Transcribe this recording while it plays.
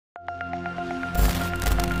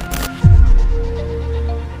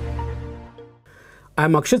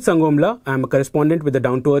I'm Akshat Sangomla. I'm a correspondent with the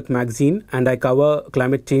Down to Earth magazine and I cover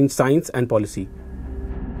climate change science and policy.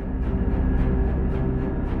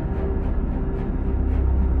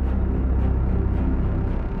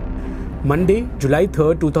 Monday, July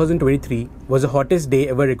 3rd, 2023 was the hottest day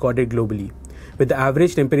ever recorded globally, with the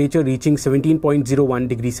average temperature reaching 17.01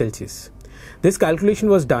 degrees Celsius. This calculation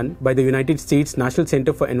was done by the United States National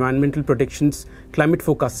Center for Environmental Protection's Climate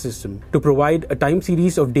Forecast System to provide a time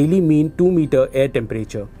series of daily mean 2-meter air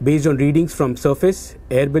temperature based on readings from surface,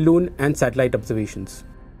 air balloon and satellite observations.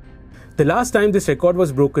 The last time this record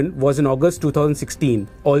was broken was in August 2016,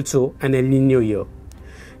 also an El Nino year.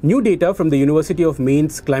 New data from the University of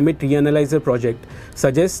Maine's Climate Reanalyzer project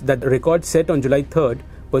suggests that the record set on July 3rd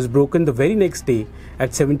was broken the very next day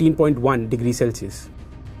at 17.1 degrees Celsius.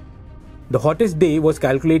 The hottest day was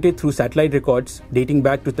calculated through satellite records dating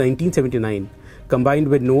back to 1979, combined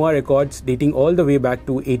with NOAA records dating all the way back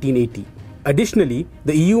to 1880. Additionally,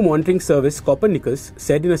 the EU monitoring service Copernicus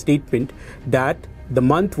said in a statement that the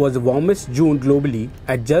month was the warmest June globally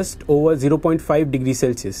at just over 0.5 degrees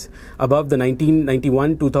Celsius, above the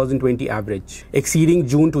 1991-2020 average, exceeding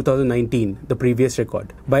June 2019, the previous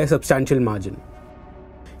record, by a substantial margin.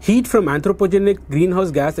 Heat from anthropogenic greenhouse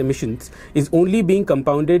gas emissions is only being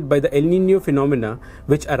compounded by the El Nino phenomena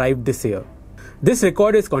which arrived this year. This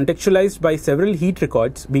record is contextualized by several heat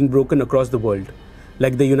records being broken across the world,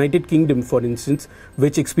 like the United Kingdom, for instance,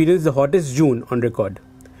 which experienced the hottest June on record.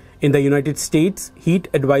 In the United States,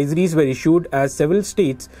 heat advisories were issued as several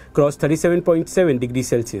states crossed 37.7 degrees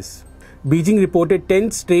Celsius. Beijing reported 10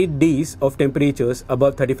 straight days of temperatures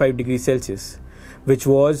above 35 degrees Celsius, which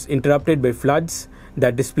was interrupted by floods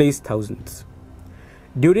that displaced thousands.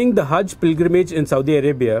 During the Hajj pilgrimage in Saudi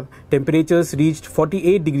Arabia, temperatures reached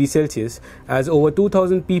 48 degrees Celsius as over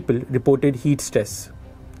 2,000 people reported heat stress.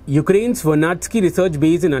 Ukraine's Vernadsky research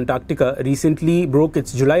base in Antarctica recently broke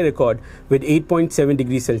its July record with 8.7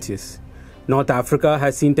 degrees Celsius. North Africa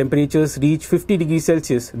has seen temperatures reach 50 degrees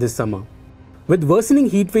Celsius this summer. With worsening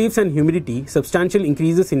heat waves and humidity, substantial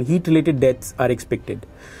increases in heat-related deaths are expected.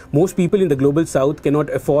 Most people in the global south cannot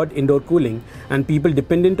afford indoor cooling, and people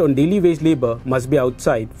dependent on daily wage labor must be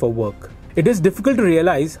outside for work. It is difficult to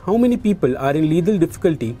realize how many people are in lethal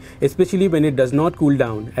difficulty, especially when it does not cool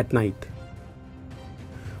down at night.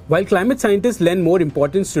 While climate scientists lend more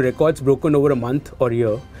importance to records broken over a month or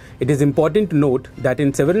year, it is important to note that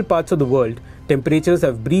in several parts of the world, temperatures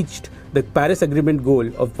have breached the Paris Agreement goal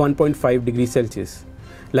of 1.5 degrees Celsius,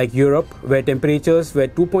 like Europe, where temperatures were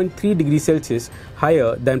 2.3 degrees Celsius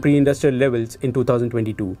higher than pre-industrial levels in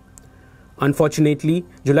 2022. Unfortunately,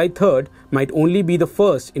 July 3rd might only be the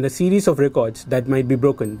first in a series of records that might be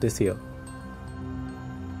broken this year.